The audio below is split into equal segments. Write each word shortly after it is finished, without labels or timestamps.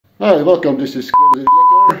Hi, welcome, this is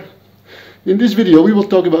Elektor. In this video we will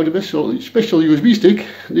talk about a special USB stick,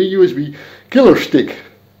 the USB killer stick.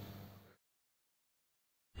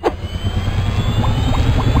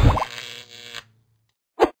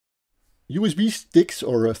 USB sticks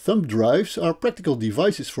or thumb drives are practical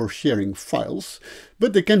devices for sharing files,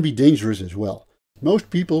 but they can be dangerous as well.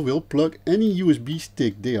 Most people will plug any USB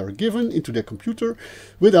stick they are given into their computer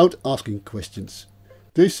without asking questions.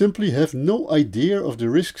 They simply have no idea of the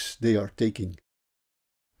risks they are taking.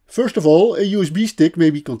 First of all, a USB stick may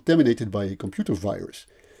be contaminated by a computer virus.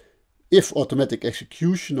 If automatic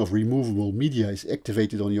execution of removable media is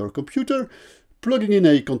activated on your computer, plugging in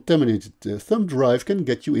a contaminated thumb drive can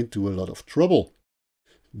get you into a lot of trouble.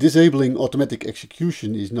 Disabling automatic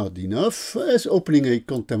execution is not enough, as opening a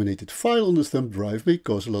contaminated file on the thumb drive may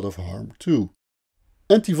cause a lot of harm too.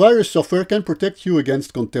 Antivirus software can protect you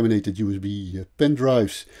against contaminated USB pen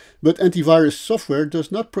drives, but antivirus software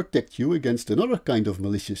does not protect you against another kind of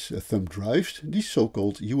malicious thumb drives, the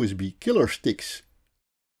so-called USB killer sticks.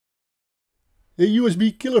 A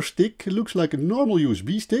USB killer stick looks like a normal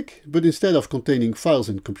USB stick, but instead of containing files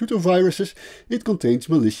and computer viruses, it contains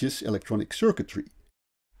malicious electronic circuitry.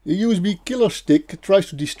 A USB killer stick tries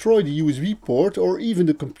to destroy the USB port or even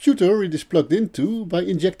the computer it is plugged into by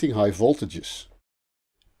injecting high voltages.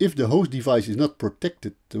 If the host device is not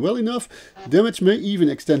protected well enough, damage may even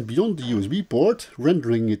extend beyond the USB port,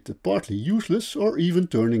 rendering it partly useless or even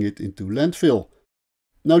turning it into landfill.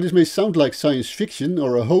 Now this may sound like science fiction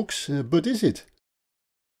or a hoax, but is it?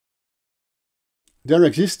 There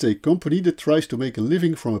exists a company that tries to make a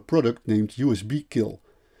living from a product named USB Kill.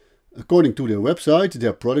 According to their website,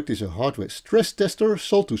 their product is a hardware stress tester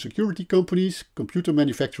sold to security companies, computer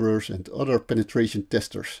manufacturers and other penetration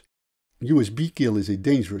testers. USB Kill is a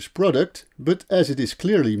dangerous product, but as it is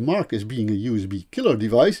clearly marked as being a USB killer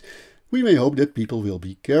device, we may hope that people will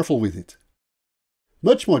be careful with it.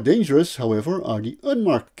 Much more dangerous, however, are the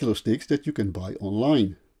unmarked killer sticks that you can buy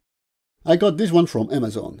online. I got this one from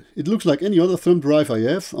Amazon. It looks like any other thumb drive I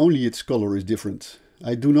have, only its color is different.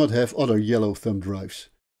 I do not have other yellow thumb drives.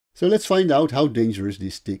 So let's find out how dangerous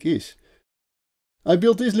this stick is. I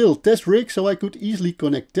built this little test rig so I could easily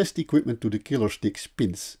connect test equipment to the killer stick's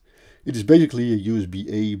pins. It is basically a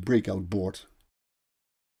USB-A breakout board.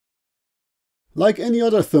 Like any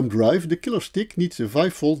other thumb drive, the killer stick needs a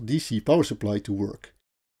 5V DC power supply to work.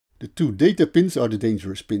 The two data pins are the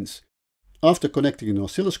dangerous pins. After connecting an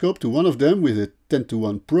oscilloscope to one of them with a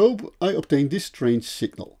 10:1 probe, I obtained this strange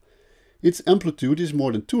signal. Its amplitude is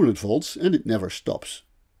more than 200 volts and it never stops.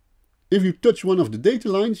 If you touch one of the data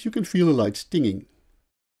lines, you can feel a light stinging.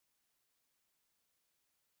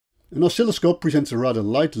 An oscilloscope presents a rather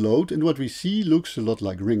light load and what we see looks a lot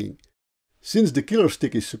like ringing. Since the killer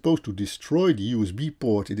stick is supposed to destroy the USB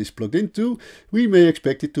port it is plugged into, we may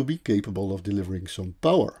expect it to be capable of delivering some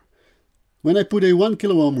power. When I put a 1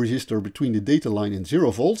 kΩ resistor between the data line and 0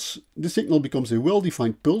 volts, the signal becomes a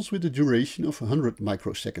well-defined pulse with a duration of 100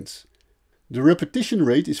 microseconds. The repetition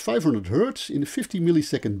rate is 500 Hz in 50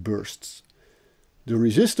 millisecond bursts. The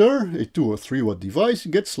resistor, a 2 or 3 watt device,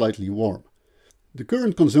 gets slightly warm. The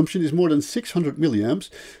current consumption is more than 600 milliamps,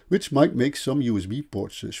 which might make some USB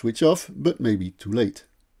ports switch off, but may be too late.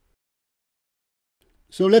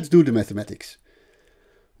 So let's do the mathematics.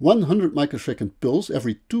 100 microsecond pulse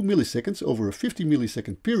every 2 milliseconds over a 50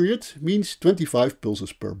 millisecond period means 25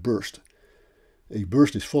 pulses per burst. A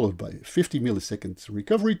burst is followed by 50 milliseconds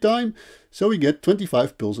recovery time, so we get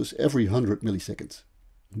 25 pulses every 100 milliseconds.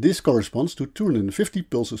 This corresponds to 250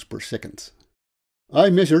 pulses per second. I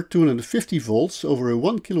measured 250 volts over a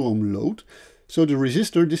 1 kΩ load, so the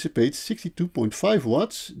resistor dissipates 62.5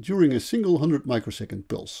 watts during a single 100 microsecond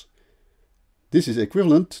pulse. This is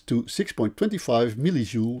equivalent to 6.25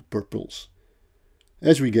 millijoule per pulse.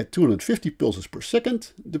 As we get 250 pulses per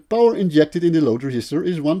second, the power injected in the load resistor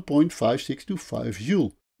is 1.5625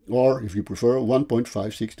 joule, or if you prefer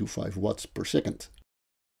 1.5625 watts per second.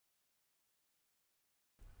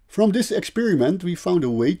 From this experiment we found a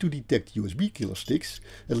way to detect USB killer sticks,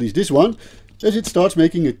 at least this one, as it starts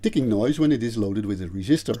making a ticking noise when it is loaded with a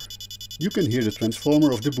resistor. You can hear the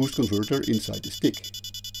transformer of the boost converter inside the stick.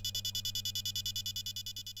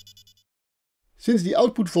 Since the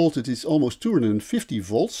output voltage is almost 250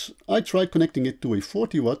 volts, I tried connecting it to a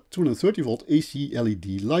 40 watt 230 volt AC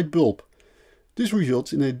LED light bulb. This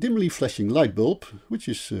results in a dimly flashing light bulb, which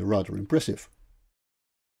is rather impressive.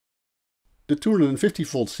 The 250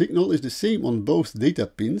 volt signal is the same on both data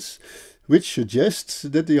pins, which suggests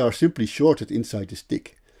that they are simply shorted inside the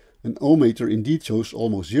stick. An ohmmeter indeed shows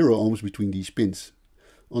almost 0 ohms between these pins.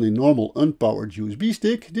 On a normal unpowered USB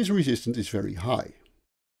stick, this resistance is very high.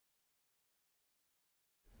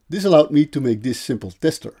 This allowed me to make this simple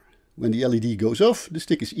tester. When the LED goes off, the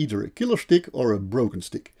stick is either a killer stick or a broken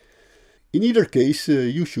stick. In either case,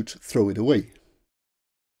 you should throw it away.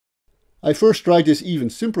 I first tried this even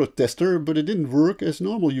simpler tester, but it didn't work as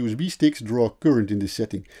normal USB sticks draw current in this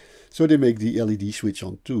setting, so they make the LED switch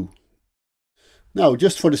on too. Now,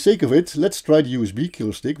 just for the sake of it, let's try the USB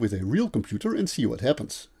killer stick with a real computer and see what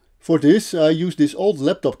happens. For this, I used this old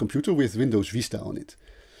laptop computer with Windows Vista on it.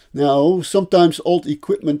 Now, sometimes old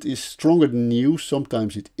equipment is stronger than new,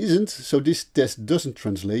 sometimes it isn't, so this test doesn't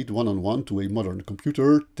translate one-on-one to a modern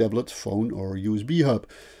computer, tablet, phone or USB hub.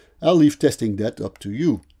 I'll leave testing that up to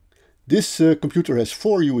you. This computer has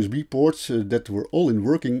 4 USB ports that were all in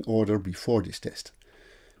working order before this test.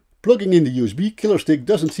 Plugging in the USB killer stick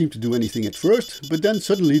doesn't seem to do anything at first, but then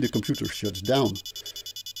suddenly the computer shuts down.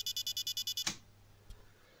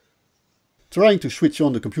 Trying to switch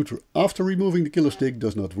on the computer after removing the killer stick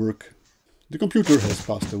does not work. The computer has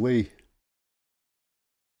passed away.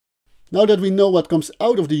 Now that we know what comes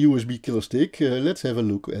out of the USB killer stick, let's have a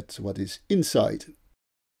look at what is inside.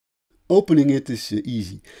 Opening it is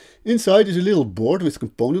easy. Inside is a little board with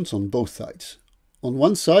components on both sides. On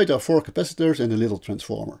one side are 4 capacitors and a little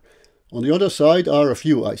transformer. On the other side are a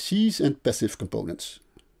few ICs and passive components.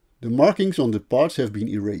 The markings on the parts have been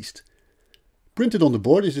erased. Printed on the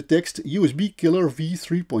board is the text USB killer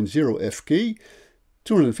V3.0 FK,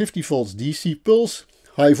 250 volts DC pulse,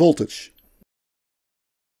 high voltage.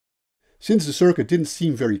 Since the circuit didn't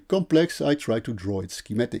seem very complex, I tried to draw its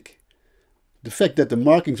schematic. The fact that the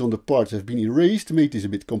markings on the parts have been erased made this a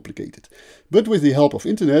bit complicated, but with the help of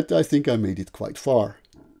internet I think I made it quite far.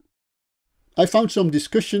 I found some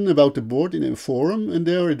discussion about the board in a forum, and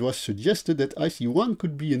there it was suggested that IC1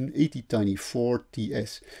 could be an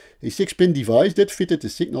ATtiny4TS, a 6-pin device that fitted the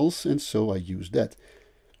signals, and so I used that.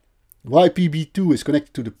 Why PB2 is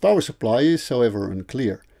connected to the power supply is however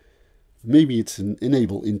unclear. Maybe it's an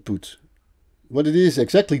enable input. What it is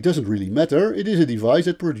exactly doesn't really matter, it is a device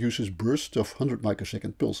that produces bursts of 100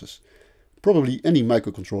 microsecond pulses. Probably any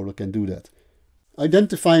microcontroller can do that.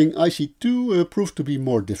 Identifying IC2 proved to be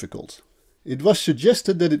more difficult. It was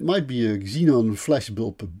suggested that it might be a xenon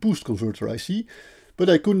flashbulb boost converter IC, but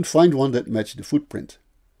I couldn't find one that matched the footprint.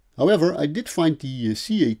 However, I did find the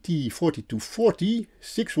CAT4240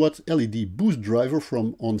 6-watt LED boost driver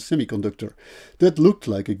from On Semiconductor. That looked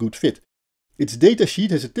like a good fit. Its datasheet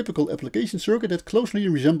has a typical application circuit that closely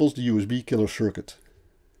resembles the USB killer circuit.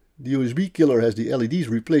 The USB killer has the LEDs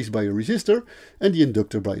replaced by a resistor and the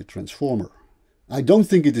inductor by a transformer. I don't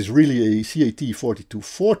think it is really a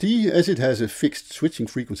CAT4240 as it has a fixed switching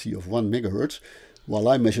frequency of 1 MHz, while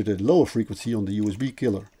I measured a lower frequency on the USB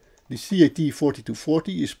killer. The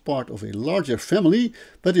CAT4240 is part of a larger family,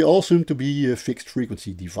 but they all seem to be fixed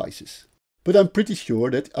frequency devices. But I'm pretty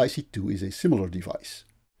sure that IC2 is a similar device.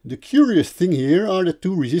 The curious thing here are the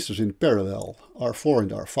 2 resistors in parallel, R4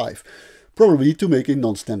 and R5, probably to make a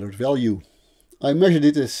non-standard value. I measured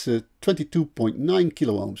it as 22.9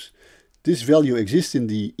 kiloohms. This value exists in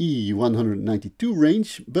the E192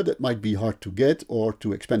 range, but that might be hard to get or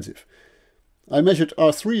too expensive. I measured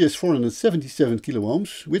R3 as 477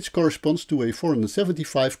 kiloohms, which corresponds to a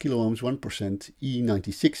 475 kiloohms 1%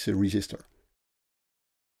 E96 resistor.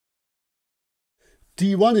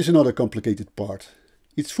 T1 is another complicated part.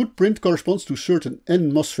 Its footprint corresponds to certain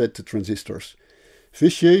N MOSFET transistors.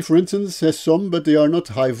 Vishay, for instance, has some, but they are not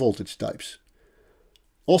high voltage types.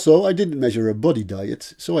 Also, I didn't measure a body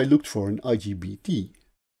diode, so I looked for an IGBT.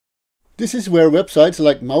 This is where websites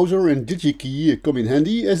like Mouser and DigiKey come in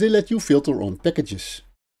handy, as they let you filter on packages.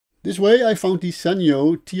 This way I found the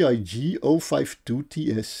Sanyo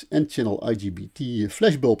TIG052TS N-channel IGBT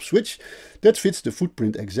flashbulb switch that fits the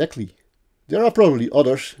footprint exactly. There are probably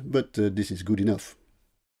others, but this is good enough.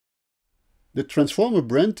 The transformer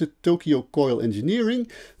brand, Tokyo Coil Engineering,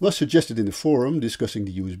 was suggested in the forum discussing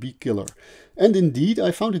the USB killer. And indeed,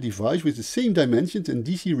 I found a device with the same dimensions and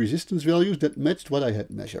DC resistance values that matched what I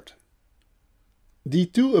had measured.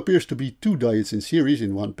 D2 appears to be 2 diodes in series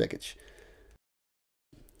in one package.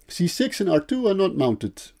 C6 and R2 are not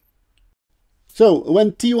mounted. So,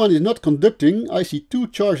 when T1 is not conducting,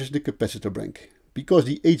 IC2 charges the capacitor bank. Because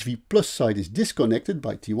the HV plus side is disconnected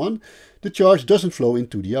by T1, the charge doesn't flow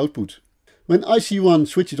into the output. When IC1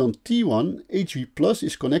 switches on T1, HV plus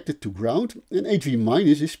is connected to ground and HV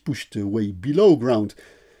minus is pushed way below ground.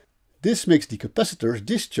 This makes the capacitors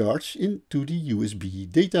discharge into the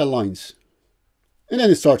USB data lines. And then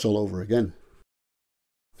it starts all over again.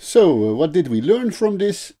 So, what did we learn from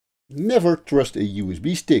this? Never trust a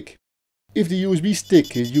USB stick. If the USB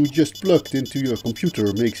stick you just plugged into your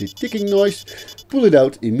computer makes a ticking noise, pull it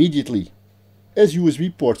out immediately. As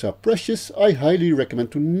USB ports are precious, I highly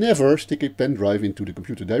recommend to never stick a pen drive into the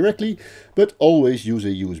computer directly, but always use a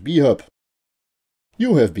USB hub.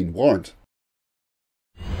 You have been warned.